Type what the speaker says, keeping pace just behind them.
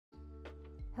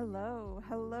Hello,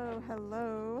 hello,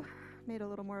 hello. Made a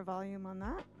little more volume on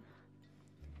that.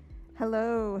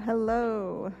 Hello,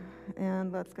 hello.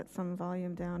 And let's get some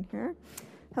volume down here.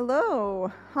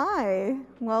 Hello, hi,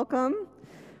 welcome.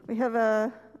 We have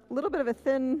a little bit of a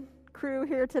thin crew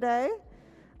here today.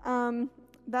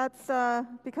 That's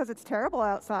because it's terrible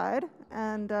outside.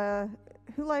 And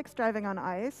who likes driving on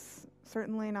ice?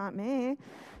 Certainly not me.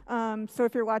 So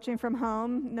if you're watching from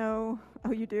home, no,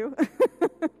 oh, you do?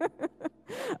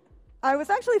 I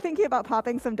was actually thinking about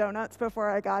popping some donuts before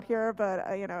I got here, but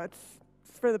it's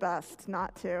for the best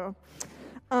not to.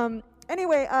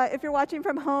 Anyway, if you're watching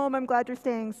from home, I'm glad you're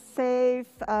staying safe.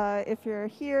 If you're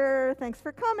here, thanks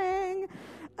for coming.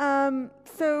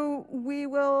 So we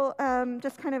will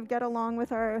just kind of get along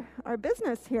with our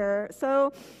business here.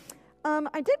 So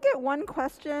I did get one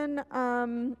question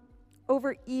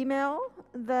over email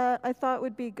that I thought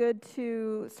would be good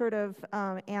to sort of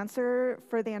answer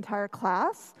for the entire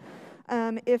class.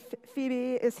 If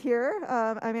Phoebe is here,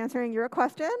 I'm answering your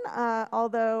question,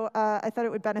 although I thought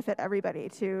it would benefit everybody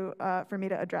for me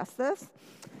to address this.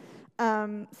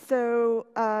 So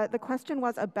the question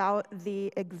was about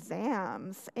the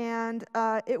exams, and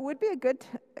it would be a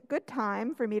good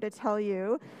time for me to tell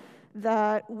you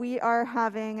that we are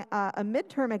having a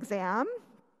midterm exam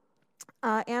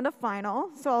and a final.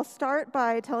 So I'll start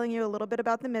by telling you a little bit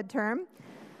about the midterm.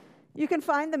 You can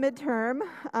find the midterm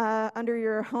under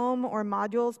your home or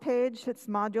modules page. It's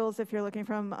modules if you're looking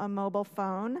from a mobile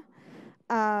phone.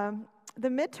 The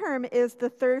midterm is the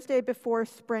Thursday before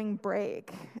spring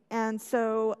break. And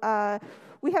so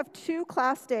we have 2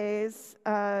 class days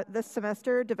this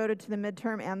semester devoted to the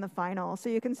midterm and the final. So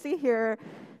you can see here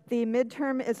the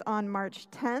midterm is on March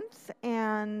 10th,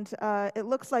 and it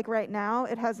looks like right now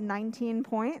it has 19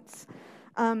 points.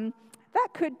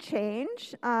 That could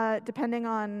change depending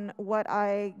on what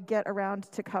I get around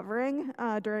to covering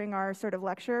during our sort of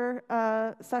lecture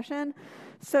session.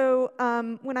 So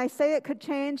when I say it could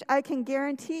change, I can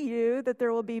guarantee you that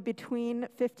there will be between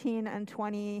 15 and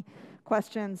 20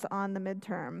 questions on the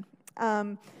midterm.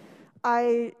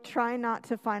 I try not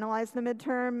to finalize the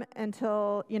midterm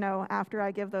until, after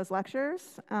I give those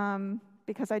lectures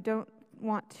because I don't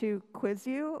want to quiz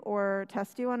you or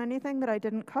test you on anything that I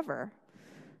didn't cover.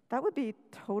 That would be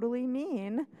totally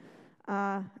mean,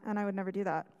 and I would never do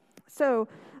that. So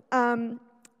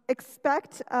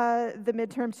expect the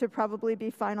midterm to probably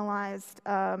be finalized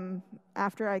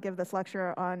after I give this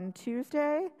lecture on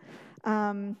Tuesday.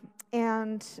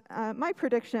 And my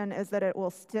prediction is that it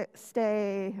will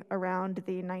stay around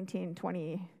the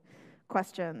 19-20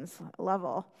 questions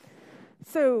level.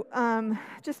 So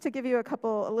just to give you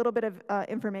a little bit of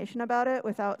information about it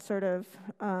without sort of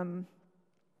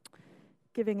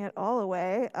giving it all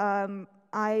away,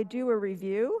 I do a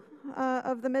review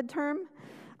of the midterm.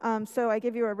 So I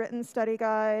give you a written study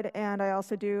guide, and I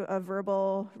also do a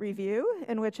verbal review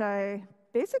in which I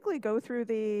basically go through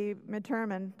the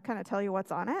midterm and kind of tell you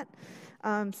what's on it,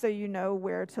 so you know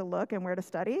where to look and where to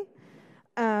study.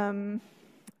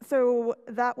 So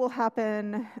that will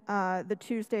happen the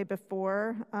Tuesday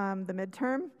before the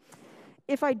midterm.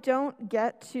 If I don't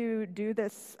get to do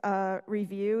this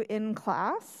review in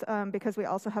class, because we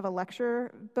also have a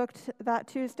lecture booked that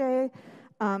Tuesday,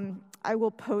 I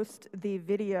will post the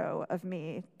video of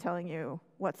me telling you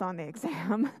what's on the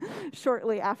exam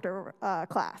shortly after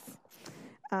class.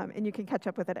 And you can catch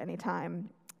up with it any time.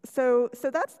 So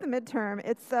that's the midterm.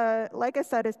 It's, like I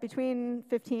said, it's between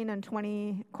 15 and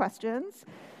 20 questions.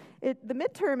 The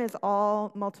midterm is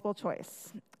all multiple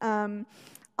choice.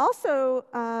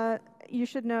 Also, you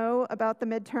should know about the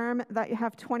midterm that you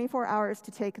have 24 hours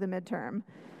to take the midterm.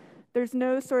 There's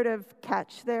no sort of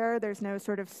catch there. There's no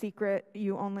sort of secret.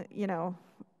 You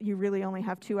really only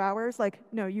have 2 hours.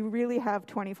 No, you really have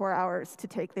 24 hours to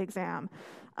take the exam.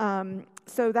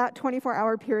 So that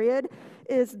 24-hour period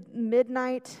is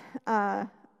midnight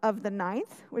of the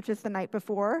 9th, which is the night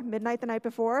before, midnight the night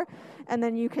before, and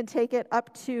then you can take it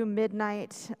up to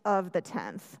midnight of the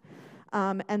 10th.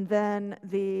 And then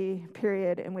the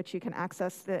period in which you can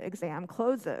access the exam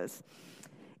closes.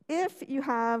 If you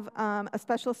have a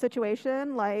special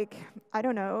situation, like, I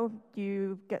don't know,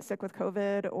 you get sick with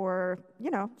COVID or,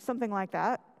 something like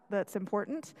that that's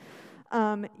important,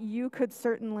 you could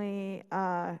certainly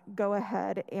go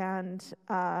ahead and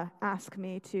ask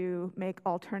me to make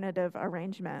alternative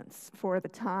arrangements for the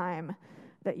time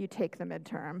that you take the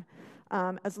midterm.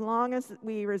 As long as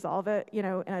we resolve it, in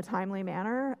a timely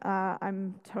manner,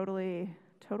 I'm totally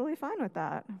fine with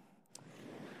that.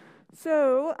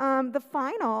 So the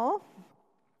final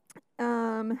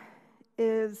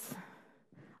is,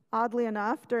 oddly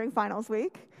enough, during finals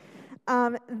week.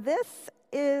 This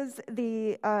is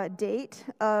the date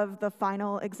of the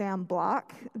final exam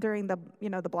block during the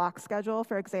block schedule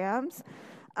for exams.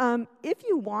 If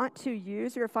you want to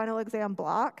use your final exam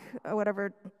block,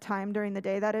 whatever time during the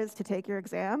day that is, to take your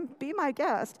exam, be my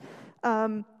guest.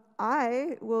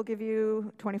 I will give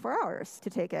you 24 hours to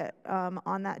take it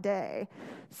on that day.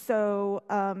 So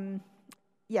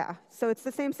yeah, so it's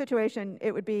the same situation.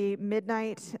 It would be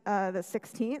midnight the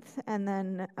 16th and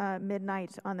then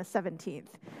midnight on the 17th.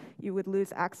 You would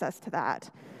lose access to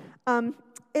that.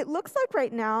 It looks like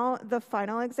right now the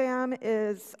final exam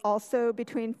is also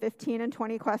between 15 and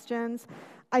 20 questions.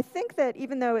 I think that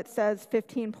even though it says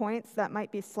 15 points, that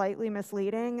might be slightly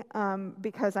misleading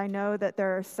because I know that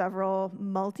there are several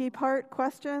multi-part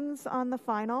questions on the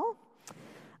final.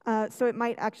 So it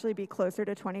might actually be closer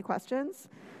to 20 questions.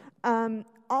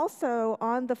 Also,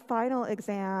 on the final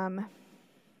exam,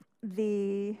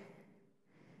 the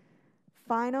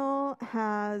final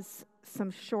has some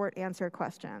short answer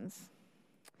questions,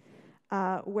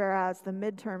 whereas the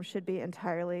midterm should be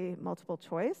entirely multiple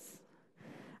choice.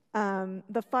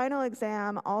 The final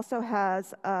exam also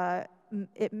has,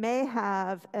 it may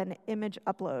have an image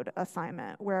upload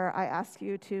assignment where I ask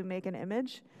you to make an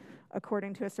image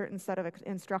according to a certain set of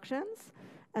instructions,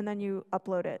 and then you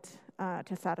upload it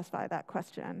to satisfy that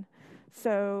question.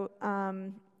 So,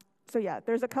 so yeah,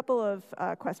 there's a couple of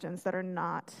questions that are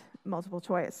not multiple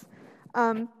choice.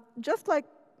 Just like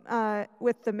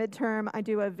with the midterm, I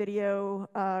do a video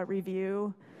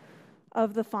review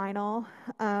of the final.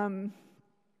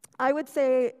 I would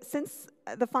say since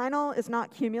the final is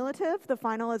not cumulative, the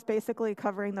final is basically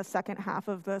covering the second half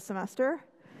of the semester.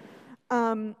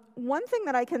 One thing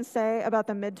that I can say about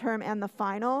the midterm and the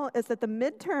final is that the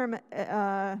midterm,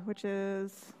 which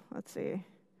is, let's see,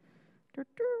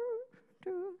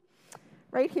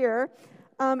 right here,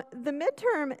 the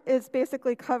midterm is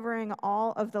basically covering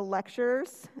all of the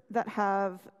lectures that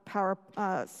have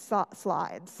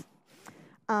slides.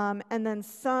 And then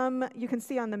some, you can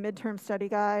see on the midterm study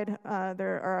guide,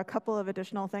 there are a couple of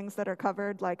additional things that are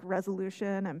covered, like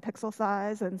resolution and pixel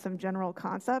size and some general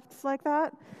concepts like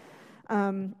that.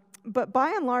 But by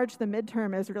and large, the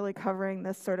midterm is really covering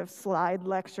this sort of slide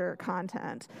lecture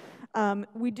content.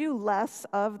 We do less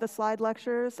of the slide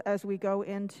lectures as we go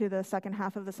into the second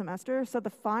half of the semester, so the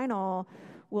final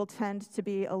will tend to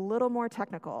be a little more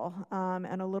technical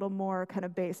and a little more kind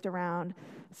of based around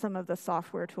some of the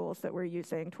software tools that we're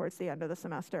using towards the end of the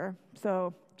semester.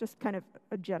 So just kind of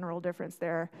a general difference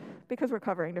there because we're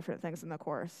covering different things in the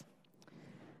course.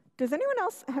 Does anyone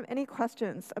else have any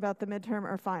questions about the midterm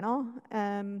or final?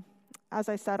 As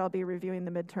I said, I'll be reviewing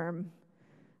the midterm,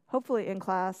 hopefully in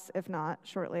class, if not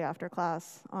shortly after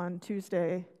class on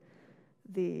Tuesday,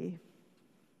 the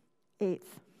 8th.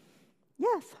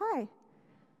 Yes, hi.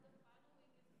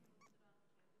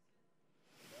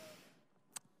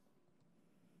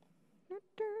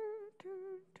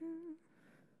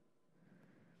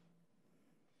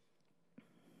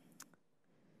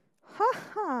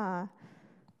 Ha.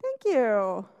 Thank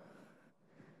you.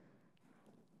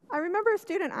 I remember a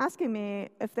student asking me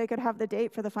if they could have the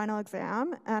date for the final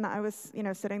exam, and I was,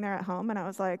 sitting there at home, and I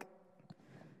was like,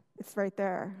 it's right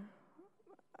there.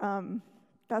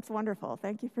 That's wonderful.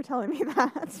 Thank you for telling me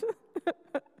that.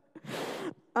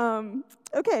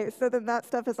 Okay, so then that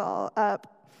stuff is all up.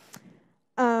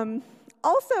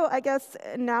 Also, I guess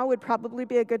now would probably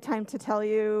be a good time to tell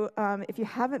you, if you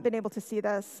haven't been able to see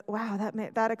this, wow,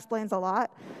 that explains a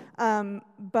lot.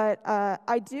 But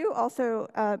I do also,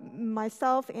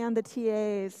 myself and the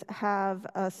TAs have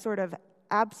a sort of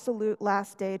absolute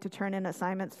last day to turn in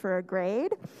assignments for a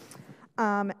grade.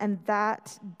 And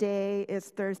that day is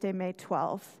Thursday, May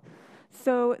 12th.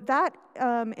 So that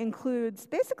includes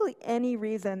basically any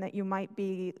reason that you might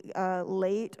be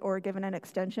late or given an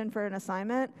extension for an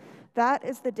assignment. That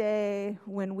is the day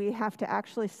when we have to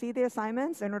actually see the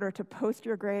assignments in order to post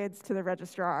your grades to the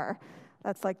registrar.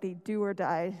 That's like the do or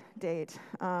die date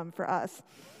for us.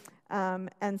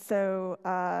 And so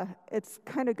it's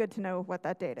kind of good to know what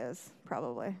that date is,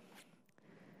 probably.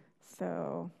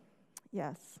 So,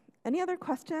 yes. Any other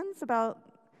questions about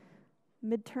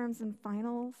midterms and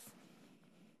finals?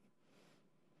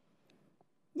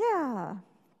 Yeah.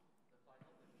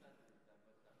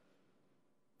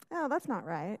 Oh, that's not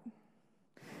right.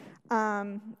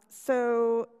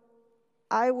 So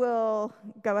I will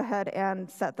go ahead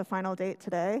and set the final date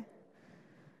today.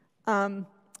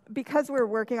 Because we're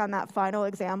working on that final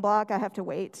exam block, I have to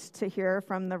wait to hear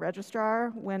from the registrar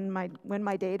when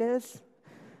my date is.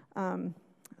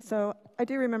 So I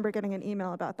do remember getting an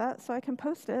email about that, so I can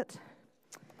post it.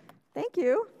 Thank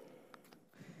you.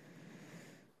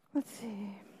 Let's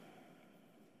see.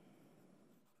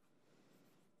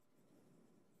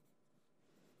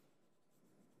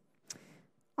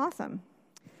 Awesome.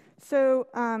 So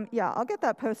yeah, I'll get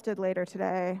that posted later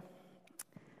today.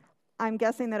 I'm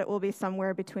guessing that it will be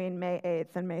somewhere between May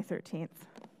 8th and May 13th.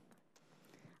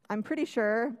 I'm pretty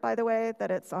sure, by the way, that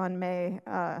it's on May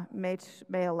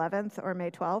 11th or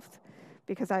May 12th,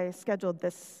 because I scheduled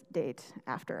this date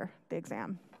after the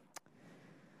exam.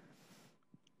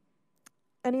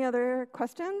 Any other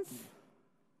questions?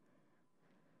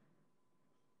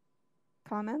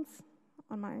 Comments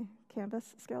on my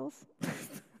Canvas skills?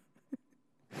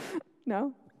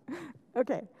 No?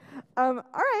 Okay. All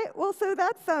right. Well, so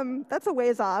that's a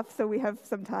ways off. So we have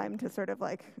some time to sort of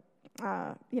like,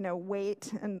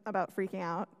 wait about freaking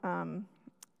out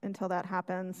until that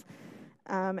happens.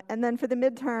 And then for the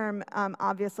midterm,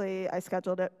 obviously I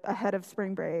scheduled it ahead of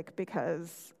spring break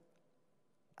because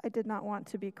I did not want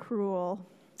to be cruel.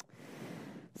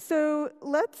 So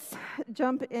let's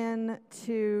jump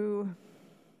into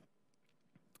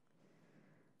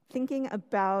thinking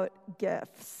about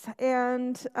gifts.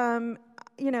 And,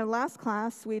 last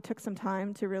class we took some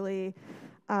time to really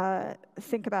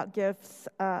think about gifts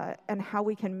and how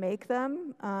we can make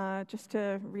them. Just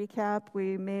to recap,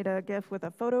 we made a GIF with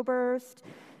a photo burst,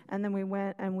 and then we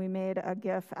went and we made a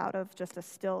GIF out of just a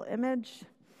still image.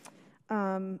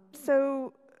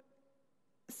 So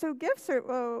gifts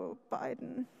are,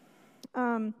 Biden.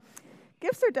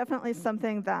 Gifts are definitely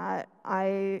something that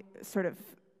I sort of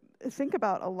think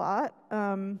about a lot,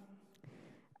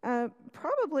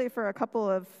 probably for a couple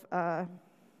of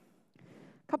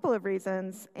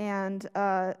reasons, and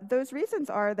those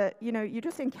reasons are that you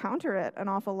just encounter it an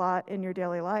awful lot in your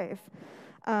daily life.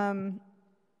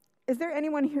 Is there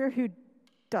anyone here who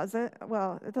doesn't?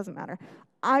 Well, it doesn't matter.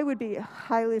 I would be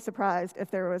highly surprised if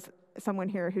there was someone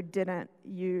here who didn't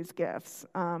use GIFs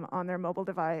on their mobile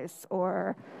device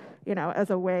or, as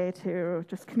a way to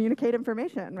just communicate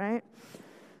information, right?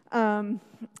 And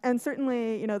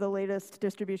certainly, the latest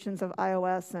distributions of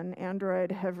iOS and Android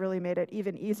have really made it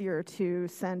even easier to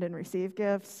send and receive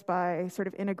GIFs by sort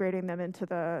of integrating them into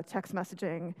the text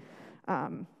messaging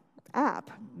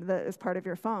app that is part of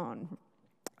your phone.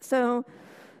 So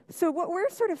what we're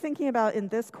sort of thinking about in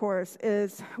this course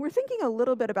is we're thinking a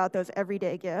little bit about those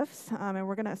everyday gifts, and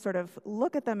we're going to sort of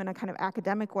look at them in a kind of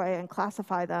academic way and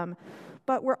classify them.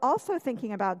 But we're also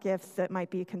thinking about gifts that might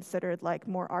be considered like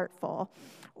more artful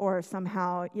or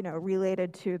somehow,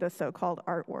 related to the so-called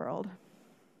art world.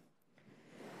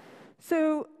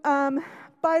 So,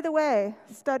 by the way,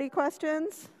 study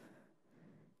questions.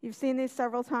 You've seen these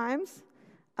several times.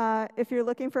 If you're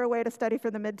looking for a way to study for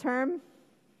the midterm,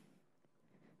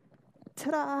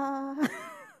 ta-da!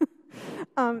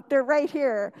 They're right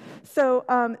here. So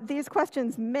these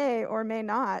questions may or may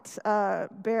not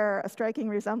bear a striking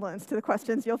resemblance to the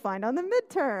questions you'll find on the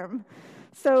midterm.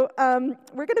 So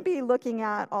we're going to be looking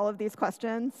at all of these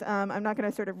questions. I'm not going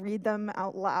to sort of read them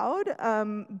out loud,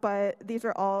 but these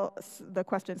are all the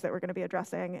questions that we're going to be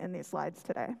addressing in these slides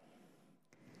today.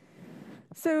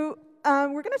 So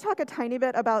we're going to talk a tiny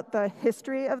bit about the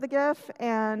history of the GIF,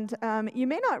 and you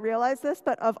may not realize this,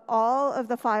 but of all of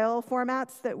the file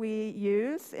formats that we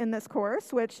use in this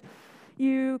course, which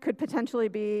you could potentially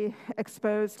be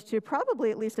exposed to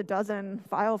probably at least a dozen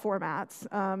file formats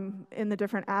in the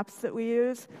different apps that we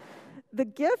use, the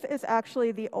GIF is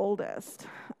actually the oldest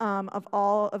of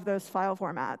all of those file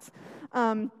formats.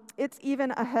 It's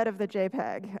even ahead of the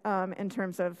JPEG in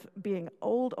terms of being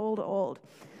old.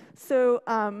 So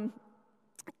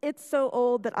it's so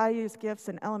old that I used GIFs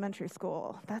in elementary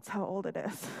school. That's how old it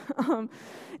is.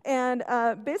 And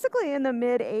basically in the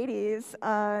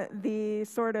mid-'80s, the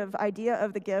sort of idea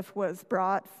of the GIF was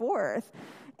brought forth.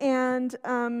 And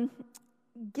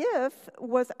GIF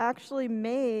was actually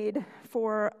made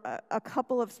for a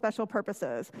couple of special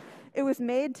purposes. It was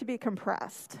made to be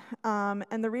compressed.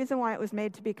 And the reason why it was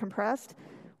made to be compressed,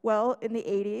 well, in the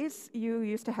 80s, you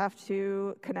used to have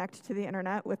to connect to the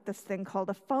internet with this thing called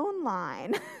a phone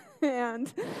line.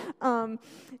 And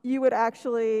you would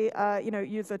actually,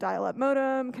 use a dial-up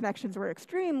modem. Connections were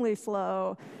extremely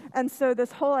slow. And so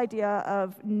this whole idea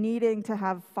of needing to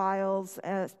have files,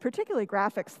 particularly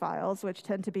graphics files, which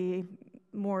tend to be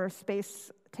more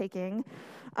space-taking,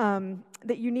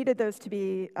 that you needed those to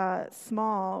be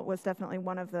small was definitely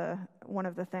one of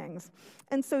the things.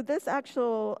 And so this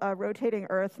actual rotating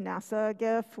Earth NASA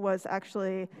GIF was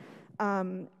actually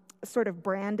sort of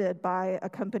branded by a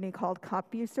company called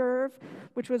CompuServe,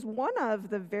 which was one of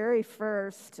the very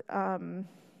first,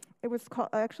 it was called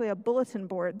actually a bulletin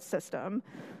board system,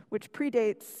 which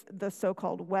predates the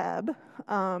so-called web.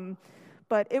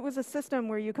 But it was a system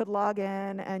where you could log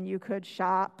in and you could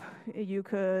shop, you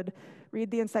could read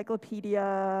the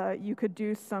encyclopedia, you could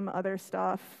do some other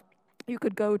stuff. You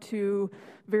could go to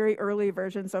very early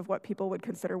versions of what people would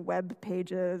consider web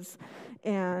pages,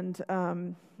 and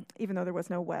even though there was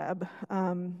no web.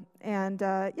 Yeah,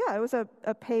 it was a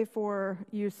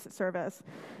pay-for-use service.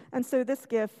 And so this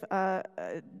GIF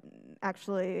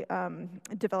actually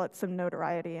developed some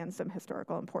notoriety and some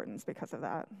historical importance because of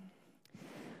that.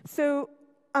 So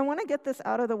I want to get this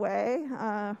out of the way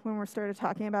when we're started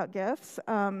talking about GIFs.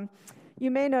 You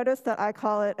may notice that I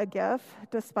call it a GIF,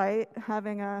 despite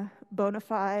having a bona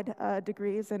fide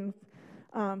degrees in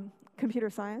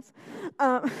computer science.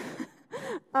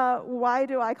 Why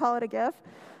do I call it a GIF?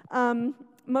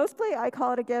 Mostly I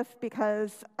call it a GIF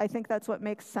because I think that's what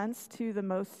makes sense to the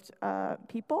most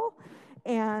people.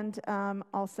 And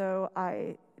also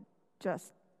I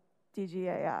just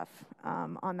DGAF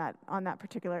on that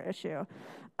particular issue.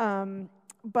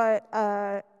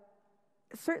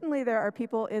 Certainly there are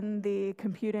people in the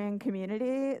computing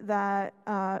community that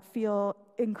feel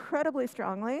incredibly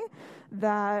strongly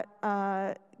that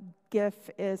GIF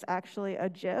is actually a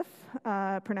GIF,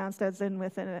 pronounced as in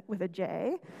with a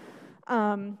J.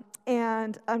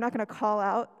 And I'm not going to call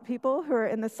out people who are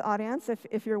in this audience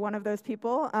if you're one of those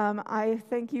people. I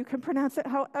think you can pronounce it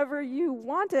however you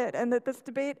want it, and that this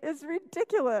debate is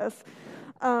ridiculous.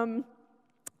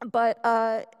 But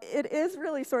it is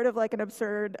really sort of like an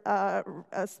absurd,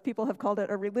 as people have called it,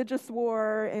 a religious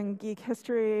war in geek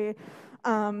history.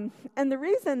 And the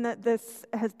reason that this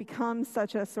has become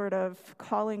such a sort of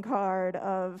calling card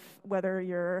of whether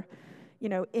you're,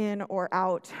 in or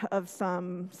out of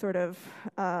some sort of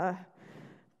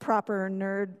proper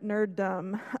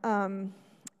nerddom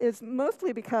is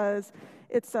mostly because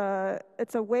it's a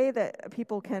way that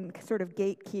people can sort of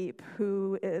gatekeep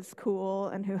who is cool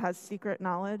and who has secret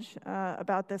knowledge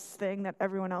about this thing that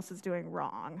everyone else is doing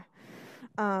wrong.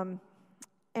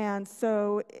 And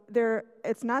so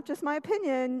it's not just my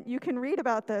opinion. You can read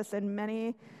about this in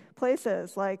many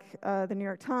places, like the New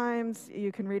York Times.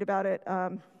 You can read about it.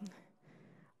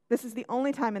 This is the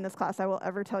only time in this class I will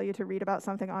ever tell you to read about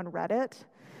something on Reddit.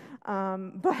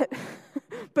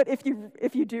 But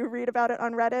if you do read about it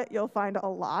on Reddit, you'll find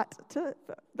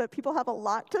that people have a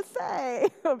lot to say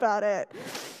about it.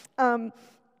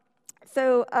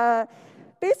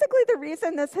 Basically, the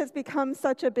reason this has become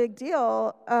such a big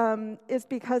deal is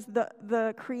because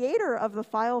the creator of the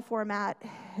file format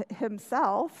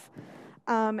himself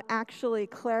actually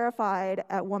clarified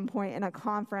at one point in a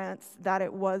conference that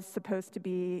it was supposed to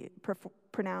be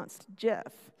pronounced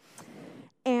GIF.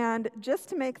 And just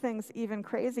to make things even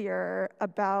crazier,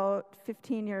 about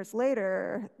 15 years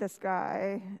later, this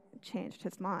guy changed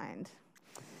his mind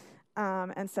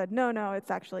and said, no,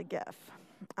 it's actually GIF.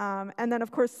 And then,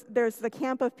 of course, there's the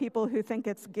camp of people who think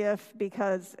it's GIF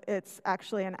because it's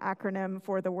actually an acronym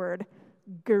for the word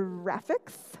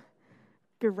graphics.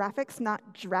 Graphics,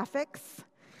 not graphics.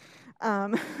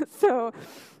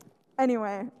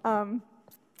 Anyway,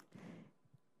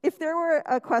 if there were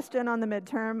a question on the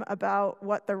midterm about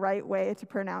what the right way to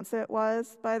pronounce it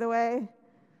was, by the way,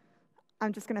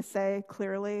 I'm just going to say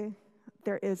clearly,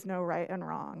 there is no right and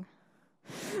wrong.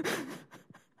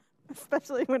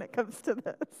 Especially when it comes to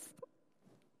this.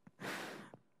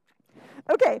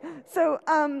 Okay, so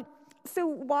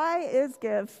why is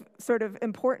GIF sort of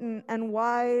important, and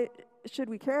why should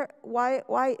we care?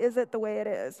 Why is it the way it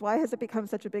is? Why has it become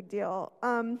such a big deal?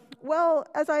 Well,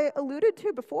 as I alluded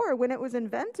to before, when it was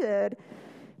invented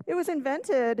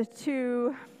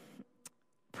to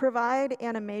provide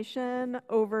animation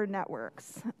over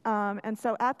networks. And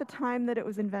so at the time that it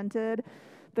was invented,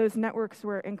 those networks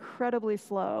were incredibly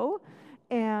slow,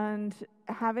 and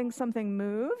having something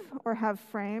move or have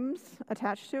frames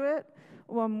attached to it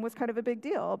was kind of a big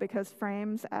deal because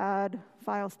frames add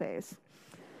file space.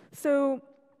 So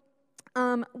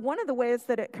one of the ways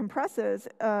that it compresses,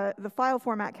 the file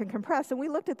format can compress, and we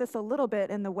looked at this a little bit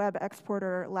in the web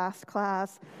exporter last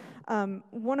class.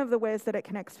 One of the ways that it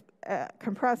can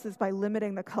compress is by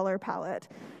limiting the color palette.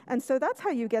 And so that's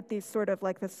how you get these sort of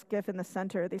like this GIF in the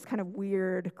center, these kind of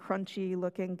weird, crunchy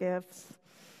looking GIFs.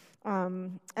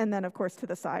 And then, of course, to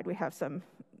the side, we have some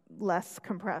less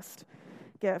compressed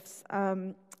GIFs.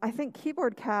 I think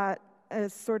Keyboard Cat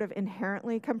is sort of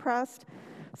inherently compressed.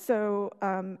 So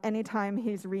anytime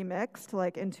he's remixed,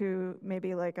 like into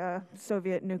maybe like a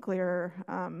Soviet nuclear,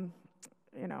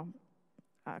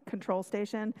 control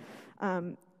station,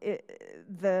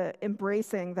 the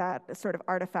embracing that sort of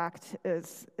artifact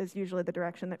is usually the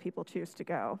direction that people choose to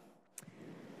go.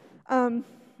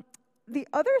 The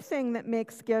other thing that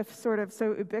makes GIF sort of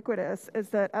so ubiquitous is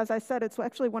that, as I said, it's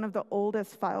actually one of the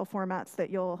oldest file formats that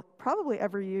you'll probably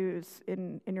ever use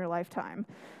in your lifetime.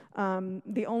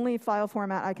 The only file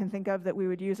format I can think of that we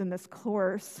would use in this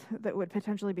course that would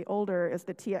potentially be older is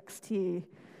the TXT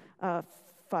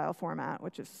file format,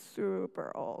 which is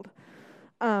super old.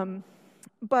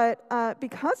 But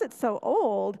because it's so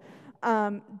old,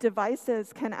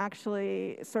 devices can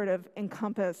actually sort of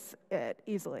encompass it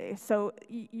easily. So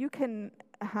you can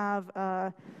have,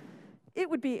 it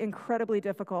would be incredibly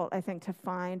difficult, I think, to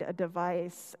find a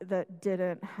device that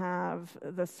didn't have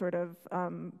the sort of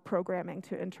programming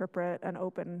to interpret and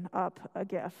open up a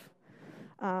GIF.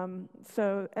 And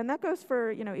that goes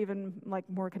for, even like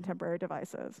more contemporary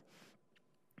devices.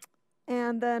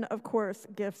 And then, of course,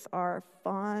 GIFs are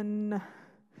fun.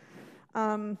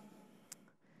 And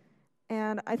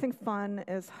I think fun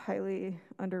is highly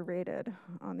underrated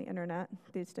on the internet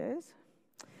these days.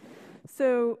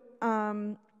 So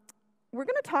we're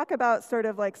going to talk about sort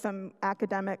of like some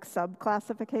academic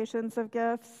subclassifications of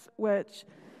GIFs, which,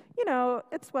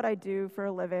 it's what I do for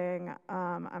a living.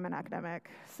 I'm an academic,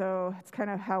 so it's kind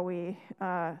of how we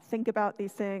think about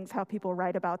these things, how people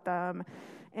write about them,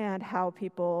 and how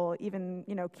people even,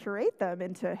 curate them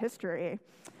into history.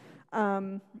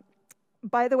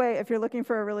 By the way, if you're looking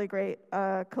for a really great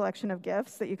collection of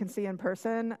GIFs that you can see in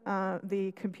person,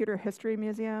 the Computer History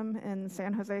Museum in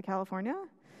San Jose, California,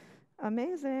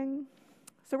 amazing.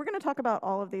 So we're going to talk about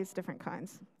all of these different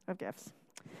kinds of GIFs.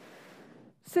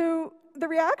 So the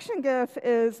reaction GIF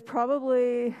is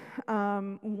probably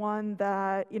one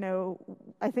that,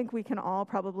 I think we can all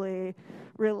probably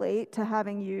relate to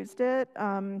having used it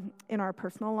in our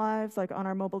personal lives, like on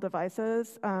our mobile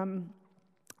devices.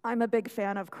 I'm a big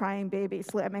fan of crying baby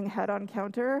slamming head on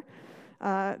counter.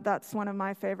 That's one of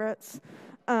my favorites.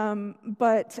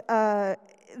 But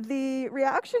the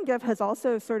reaction GIF has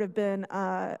also sort of been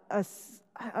a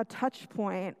touch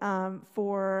point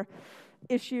for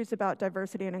issues about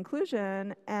diversity and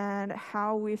inclusion and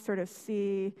how we sort of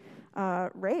see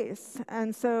race.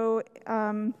 And so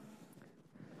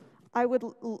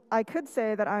I could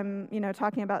say that I'm,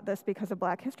 talking about this because of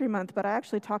Black History Month, but I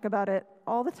actually talk about it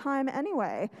all the time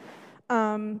anyway,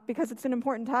 because it's an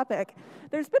important topic.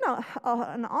 There's been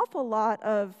an awful lot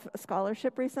of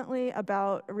scholarship recently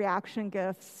about reaction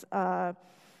GIFs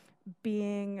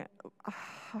being a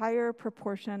higher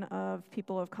proportion of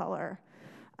people of color,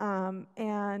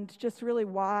 and just really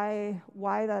why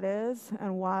that is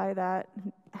and why that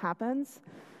happens,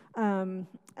 and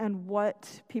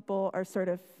what people are sort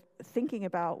of thinking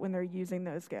about when they're using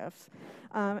those GIFs.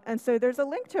 And so there's a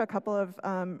link to a couple of,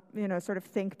 sort of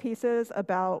think pieces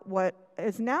about what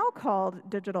is now called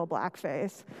digital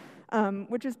blackface,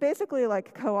 which is basically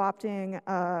like co-opting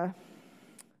a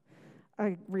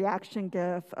reaction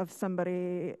GIF of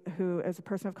somebody who is a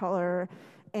person of color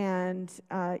and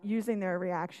using their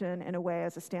reaction in a way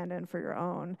as a stand-in for your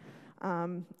own.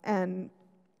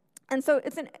 And so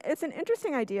it's an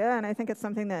interesting idea, and I think it's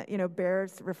something that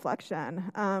bears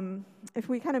reflection. If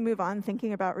we kind of move on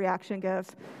thinking about reaction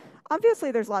GIFs,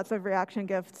 obviously there's lots of reaction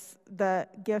GIFs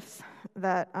that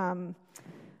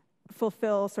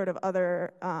fulfill sort of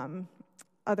other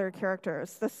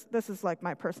characters. This is like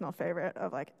my personal favorite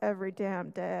of like every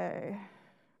damn day,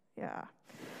 yeah.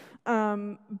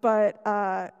 But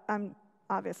I'm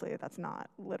obviously that's not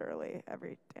literally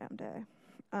every damn day.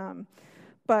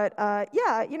 But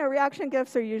yeah, reaction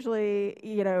GIFs are usually,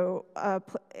 you're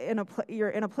in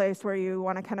a place where you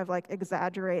want to kind of like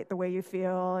exaggerate the way you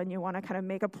feel, and you want to kind of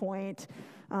make a point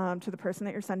to the person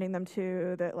that you're sending them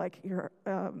to that like you're,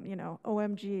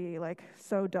 OMG, like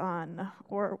so done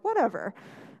or whatever.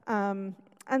 And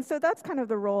so that's kind of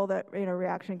the role that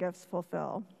reaction GIFs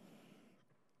fulfill.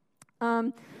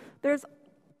 There's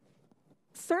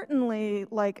certainly,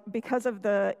 like, because of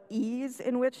the ease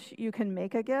in which you can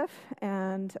make a GIF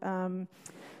and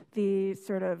the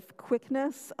sort of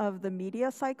quickness of the media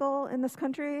cycle in this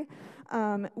country,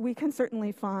 we can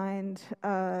certainly find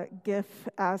GIF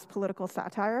as political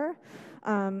satire.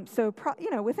 So,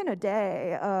 within a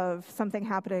day of something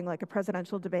happening, like a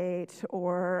presidential debate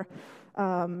or,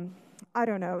 I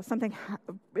don't know, something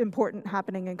important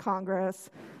happening in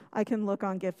Congress, I can look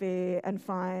on Giphy and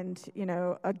find,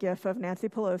 a GIF of Nancy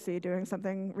Pelosi doing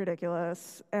something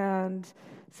ridiculous and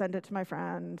send it to my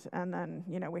friend, and then,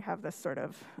 we have this sort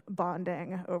of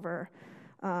bonding over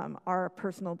our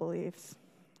personal beliefs.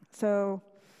 So,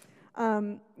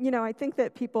 I think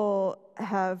that people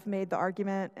have made the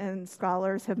argument, and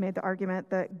scholars have made the argument,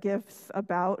 that GIFs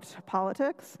about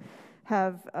politics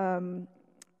have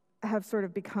sort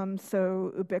of become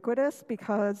so ubiquitous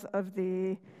because of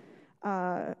the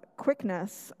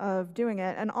quickness of doing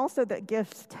it, and also that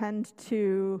GIFs tend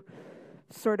to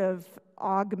sort of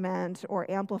augment or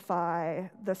amplify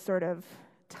the sort of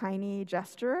tiny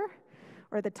gesture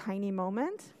or the tiny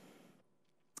moment.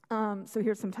 So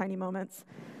here's some tiny moments.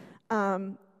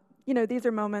 These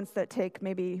are moments that take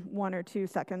maybe 1 or 2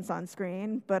 seconds on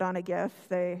screen, but on a GIF,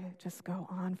 they just go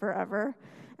on forever,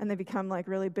 and they become like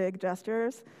really big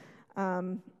gestures.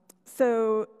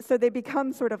 So they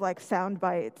become sort of like sound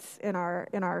bites in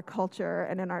our culture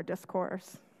and in our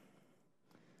discourse.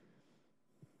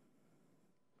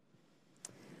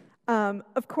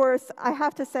 Of course, I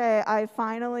have to say, I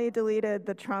finally deleted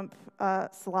the Trump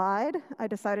slide. I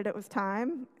decided it was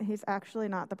time. He's actually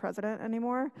not the president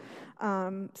anymore.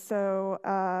 So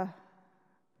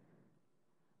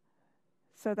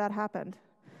that happened.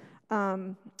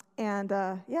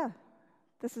 Yeah,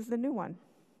 this is the new one.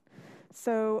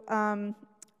 So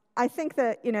I think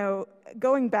that,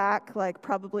 going back like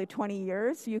probably 20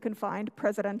 years, you can find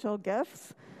presidential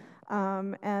GIFs,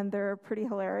 and they're pretty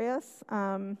hilarious.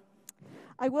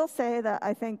 I will say that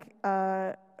I think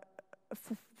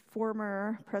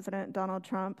former President Donald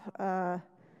Trump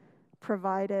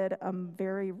provided a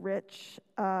very rich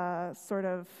sort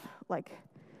of like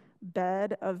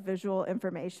bed of visual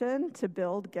information to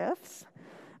build GIFs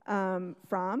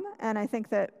from, and I think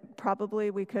that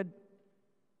probably we could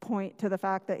point to the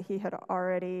fact that he had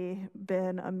already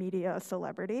been a media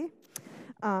celebrity.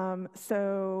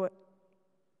 So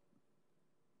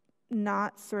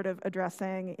not sort of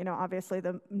addressing, obviously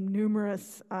the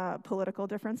numerous political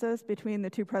differences between the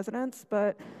two presidents,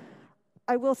 but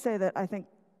I will say that I think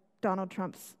Donald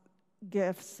Trump's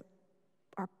GIFs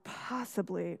are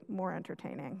possibly more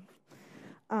entertaining,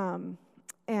 and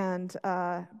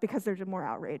because they're more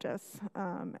outrageous,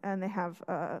 and they have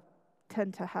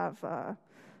tend to have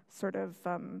sort of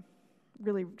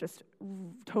really just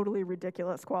totally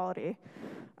ridiculous quality,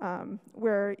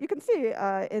 where you can see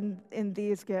in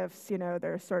these GIFs,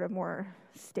 they're sort of more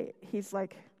he's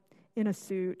like in a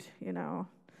suit,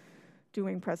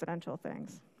 doing presidential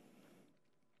things.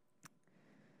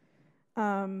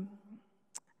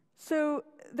 So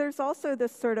there's also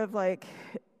this sort of like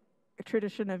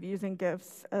tradition of using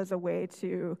GIFs as a way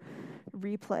to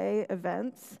replay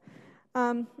events.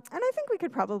 And I think we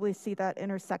could probably see that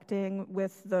intersecting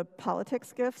with the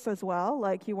politics GIFs as well.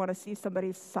 Like you want to see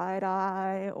somebody's side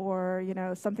eye, or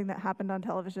something that happened on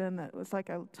television that was like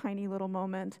a tiny little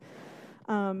moment.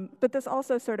 But this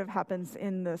also sort of happens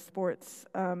in the sports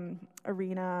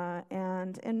arena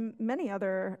and in many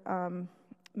other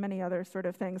sort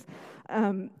of things.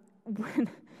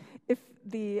 If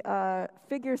the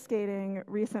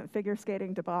recent figure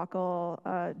skating debacle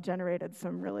generated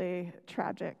some really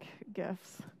tragic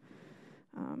GIFs.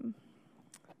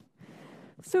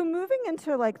 So moving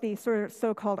into like the sort of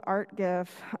so-called art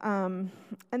GIF, and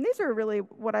these are really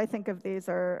what I think of these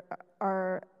are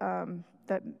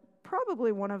that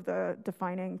probably one of the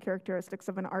defining characteristics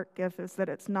of an art GIF is that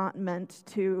it's not meant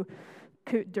to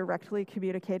directly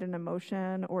communicate an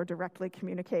emotion or directly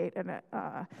communicate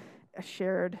a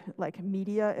shared like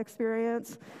media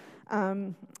experience.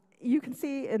 You can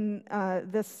see in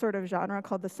this sort of genre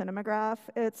called the cinematograph,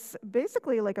 it's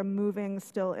basically like a moving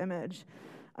still image.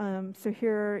 So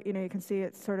here, you can see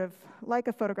it's sort of like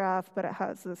a photograph, but it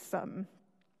has this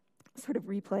sort of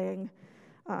replaying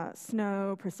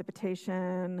snow,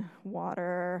 precipitation,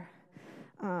 water.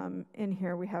 In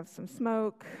here we have some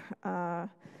smoke.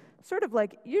 Sort of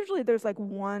like, usually there's like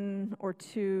 1 or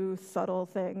 2 subtle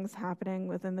things happening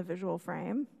within the visual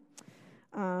frame.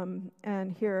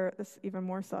 And here, this even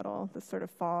more subtle, this sort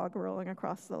of fog rolling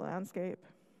across the landscape.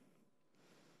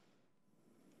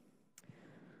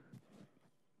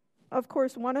 Of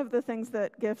course, one of the things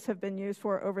that GIFs have been used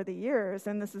for over the years,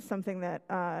 and this is something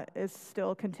that is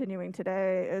still continuing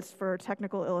today, is for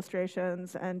technical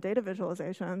illustrations and data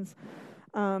visualizations.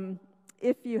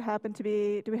 If you happen to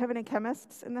be, do we have any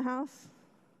chemists in the house?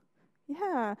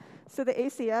 Yeah, so the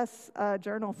ACS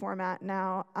journal format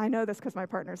now, I know this because my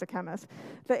partner's a chemist,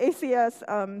 the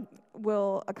ACS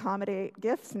will accommodate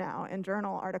GIFs now in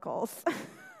journal articles,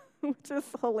 which is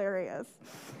hilarious.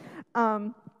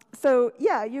 So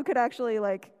yeah, you could actually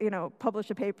publish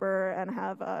a paper and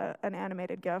have an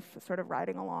animated GIF sort of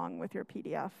riding along with your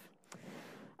PDF.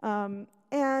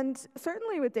 And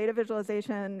certainly with data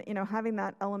visualization, having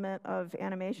that element of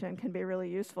animation can be really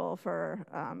useful for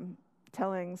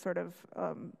telling sort of,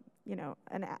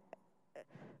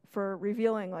 for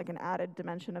revealing like an added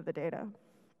dimension of the data.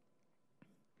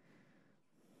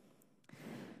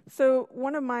 So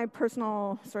one of my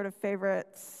personal sort of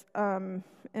favorites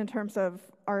in terms of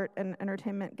art and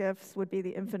entertainment GIFs would be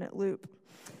the infinite loop.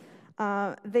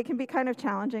 They can be kind of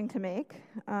challenging to make,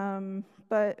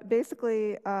 but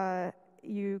basically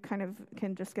you kind of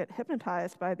can just get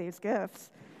hypnotized by these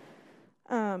GIFs.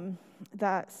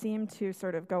 that seem to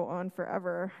sort of go on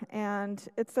forever. And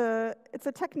it's a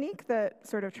technique that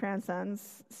sort of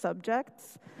transcends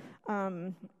subjects.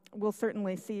 We'll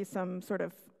certainly see some sort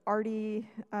of arty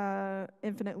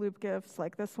infinite loop GIFs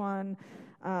like this one.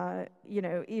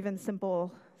 Even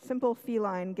simple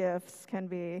feline GIFs can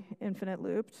be infinite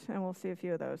looped, and we'll see a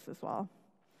few of those as well.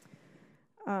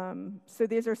 So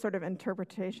these are sort of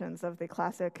interpretations of the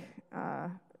classic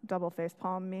double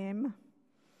facepalm meme.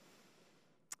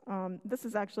 This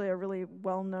is actually a really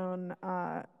well-known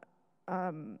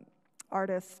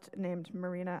artist named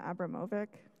Marina Abramovic.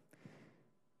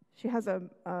 She has a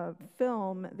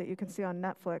film that you can see on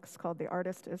Netflix called The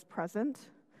Artist is Present,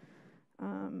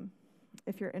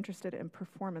 if you're interested in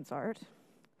performance art.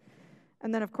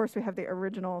 And then, of course, we have the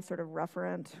original sort of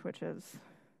referent, which is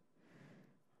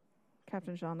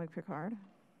Captain Jean-Luc Picard.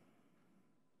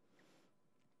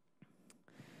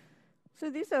 So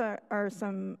these are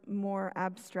some more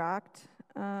abstract,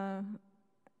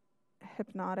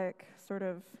 hypnotic sort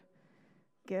of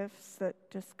GIFs that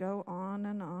just go on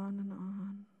and on and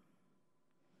on.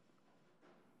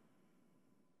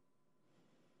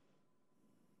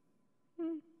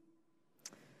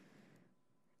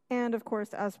 And of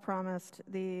course, as promised,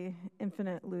 the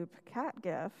infinite loop cat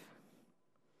GIF.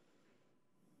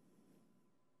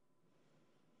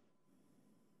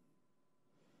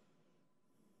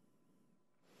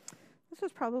 This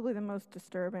was probably the most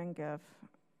disturbing GIF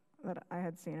that I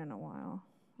had seen in a while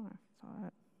when I saw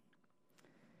it.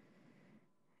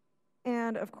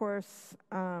 And of course,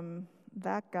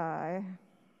 that guy.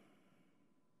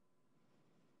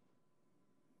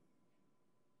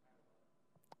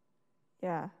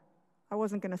 Yeah, I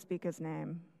wasn't going to speak his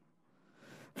name.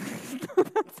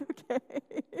 That's okay.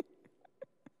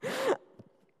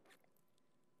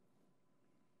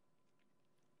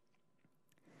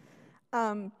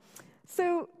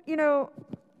 So,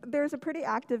 there's a pretty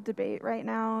active debate right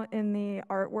now in the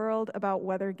art world about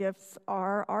whether GIFs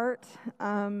are art.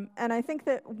 And I think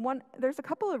that there's a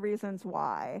couple of reasons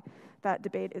why that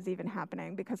debate is even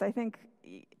happening, because I think,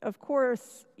 of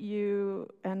course, you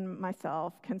and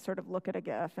myself can sort of look at a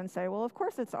GIF and say, well, of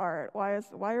course it's art.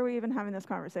 Why are we even having this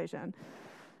conversation?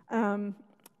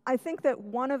 I think that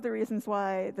one of the reasons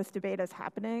why this debate is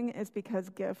happening is because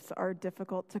GIFs are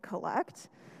difficult to collect.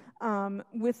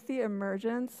 With the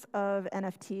emergence of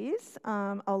NFTs,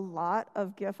 a lot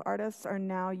of GIF artists are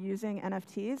now using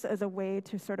NFTs as a way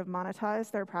to sort of monetize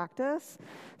their practice.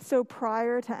 So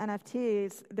prior to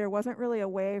NFTs, there wasn't really a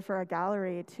way for a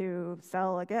gallery to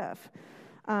sell a GIF.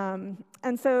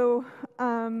 And so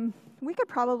we could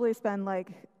probably spend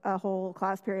like a whole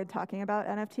class period talking about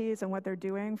NFTs and what they're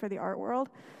doing for the art world.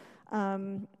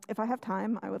 If I have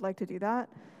time, I would like to do that.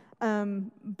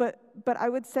 But I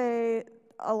would say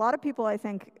a lot of people, I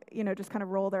think, just kind of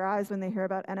roll their eyes when they hear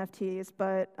about NFTs,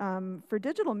 but for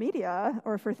digital media,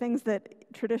 or for things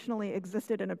that traditionally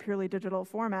existed in a purely digital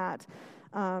format,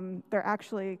 they're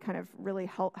actually kind of really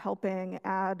helping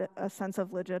add a sense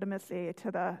of legitimacy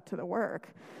to the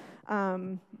work.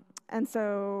 And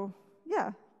so,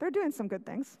 yeah, they're doing some good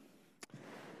things.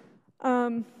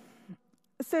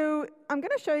 So I'm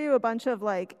going to show you a bunch of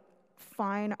like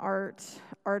fine artists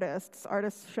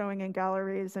showing in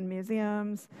galleries and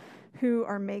museums who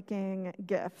are making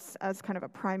GIFs as kind of a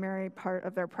primary part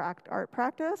of their art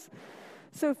practice.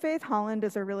 So Faith Holland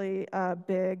is a really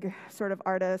big sort of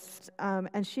artist,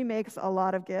 and she makes a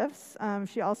lot of GIFs.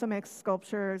 She also makes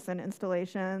sculptures and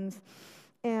installations.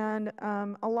 And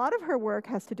a lot of her work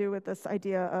has to do with this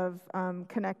idea of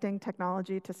connecting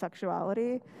technology to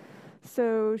sexuality.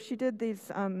 So she did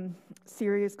these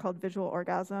series called Visual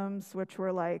Orgasms, which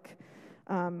were like,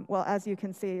 well, as you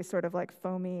can see, sort of like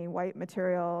foamy white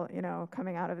material,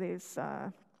 coming out of these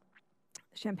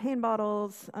champagne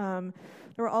bottles.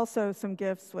 There were also some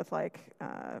GIFs with like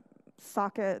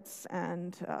sockets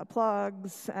and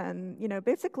plugs, and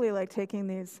basically like taking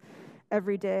these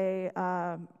everyday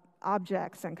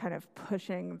objects and kind of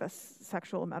pushing this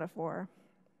sexual metaphor.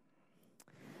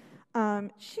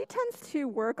 She tends to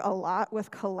work a lot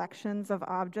with collections of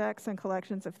objects and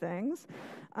collections of things.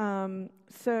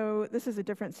 So this is a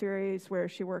different series where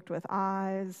she worked with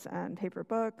eyes and paper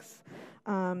books.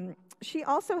 She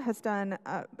also has done,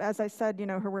 as I said,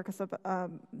 her work is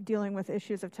dealing with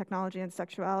issues of technology and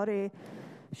sexuality.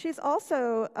 She's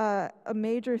also, a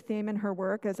major theme in her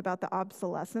work is about the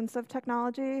obsolescence of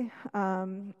technology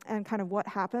and kind of what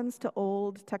happens to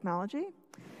old technology.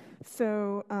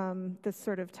 So this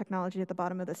sort of technology at the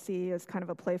bottom of the sea is kind of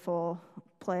a playful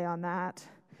play on that.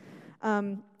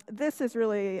 This is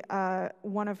really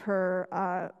one of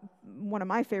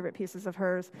my favorite pieces of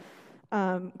hers.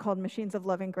 called Machines of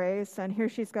Loving Grace. And here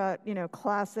she's got,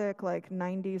 classic, like,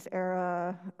 90s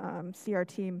era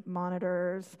CRT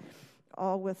monitors,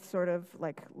 all with sort of,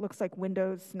 like, looks like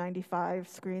Windows 95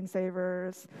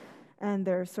 screensavers. And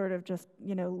they're sort of just,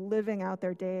 living out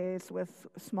their days with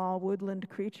small woodland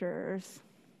creatures.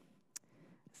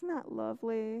 Isn't that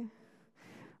lovely?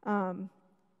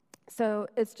 So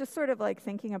it's just sort of like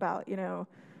thinking about,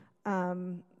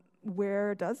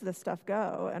 where does this stuff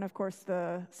go? And of course,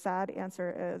 the sad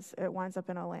answer is it winds up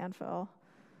in a landfill,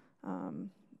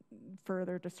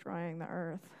 further destroying the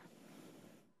earth.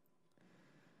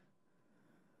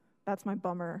 That's my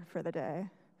bummer for the day,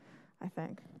 I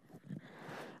think.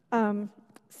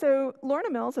 So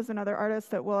Lorna Mills is another artist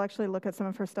that we'll actually look at some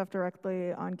of her stuff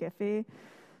directly on Giphy.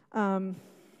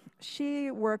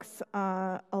 She works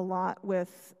a lot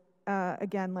with,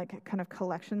 again, like kind of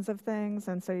collections of things,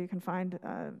 and so you can find,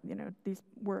 these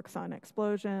works on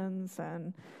explosions,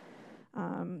 and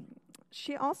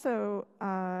she also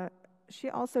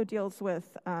deals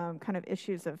with kind of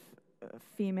issues of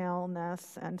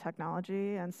femaleness and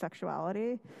technology and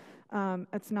sexuality.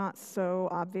 It's not so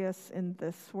obvious in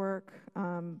this work,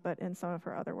 but in some of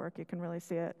her other work, you can really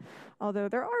see it. Although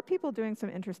there are people doing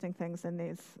some interesting things in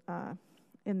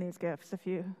these GIFs if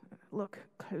you look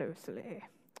closely.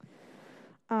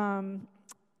 And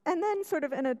then sort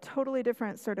of in a totally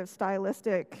different sort of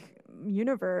stylistic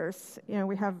universe,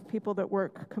 we have people that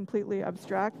work completely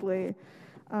abstractly.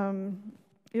 Yuchi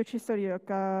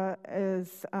Sorioka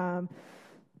is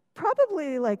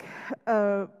probably like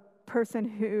a person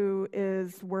who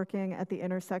is working at the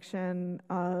intersection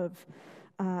of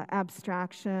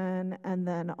abstraction and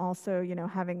then also,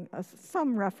 having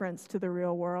some reference to the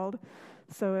real world.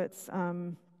 So it's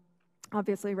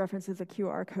obviously references a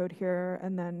QR code here,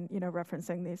 and then,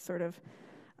 referencing these sort of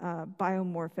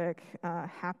biomorphic,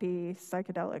 happy,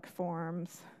 psychedelic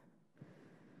forms.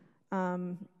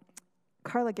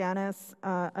 Carla Ganis,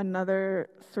 another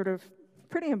sort of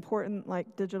pretty important,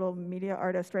 like, digital media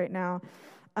artist right now.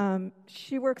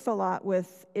 She works a lot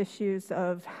with issues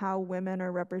of how women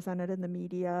are represented in the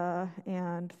media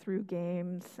and through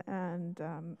games and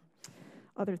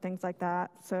other things like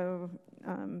that. So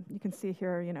you can see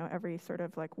here, every sort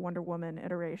of like Wonder Woman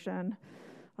iteration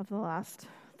of the last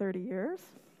 30 years.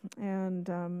 And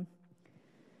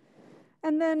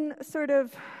then sort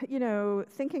of,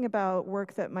 thinking about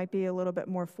work that might be a little bit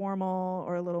more formal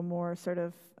or a little more sort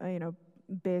of,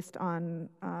 based on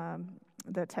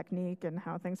the technique and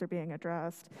how things are being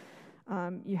addressed.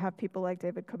 You have people like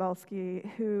David Kowalski,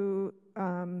 who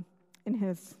in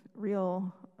his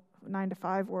real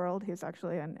 9-to-5 world, he's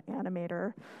actually an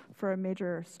animator for a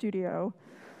major studio,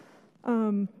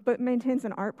 but maintains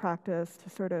an art practice to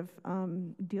sort of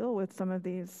deal with some of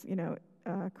these,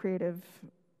 creative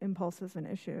impulses and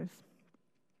issues.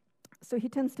 So he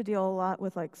tends to deal a lot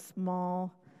with like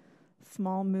small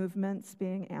movements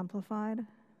being amplified.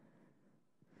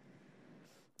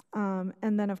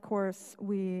 And then, of course,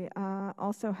 we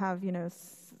also have,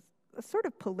 sort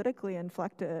of politically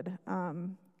inflected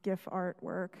GIF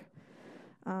artwork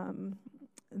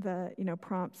that,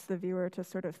 prompts the viewer to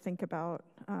sort of think about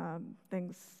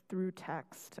things through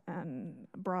text and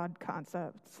broad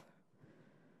concepts.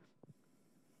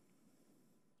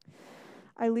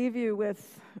 I leave you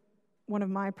with one of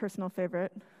my personal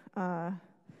favorite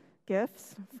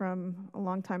GIFs from a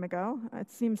long time ago. It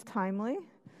seems timely.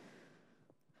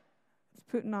 It's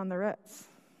Putin on the Ritz.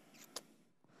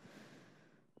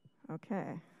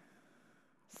 Okay.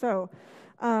 So,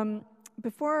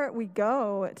 before we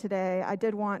go today, I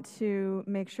did want to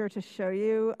make sure to show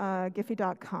you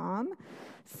Giphy.com.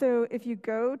 So if you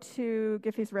go to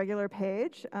Giphy's regular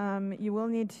page, you will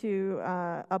need to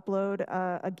upload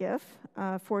a GIF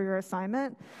for your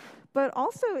assignment. But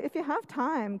also, if you have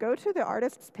time, go to the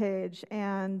artists page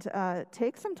and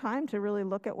take some time to really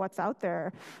look at what's out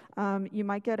there. You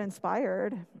might get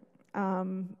inspired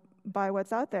by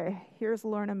what's out there. Here's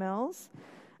Lorna Mills.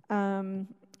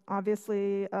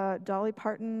 Obviously, Dolly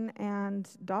Parton and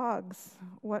dogs.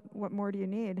 What more do you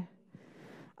need?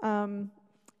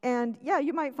 And yeah,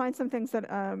 you might find some things that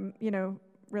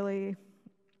really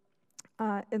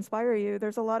inspire you.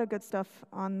 There's a lot of good stuff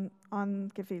on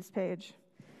Giphy's page.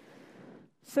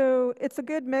 So it's a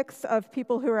good mix of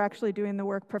people who are actually doing the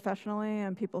work professionally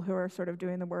and people who are sort of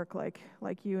doing the work like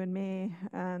you and me,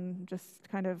 and just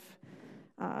kind of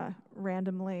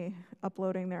randomly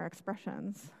uploading their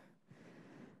expressions.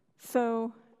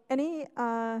 So any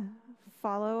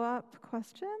follow-up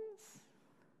questions?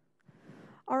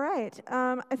 All right,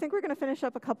 I think we're going to finish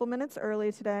up a couple minutes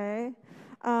early today.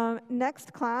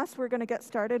 Next class, we're going to get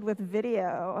started with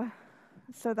video.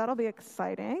 So that'll be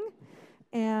exciting.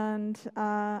 and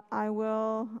I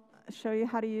will show you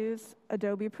how to use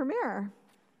Adobe Premiere.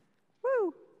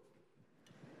 Woo!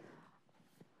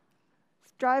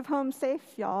 Drive home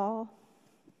safe, y'all.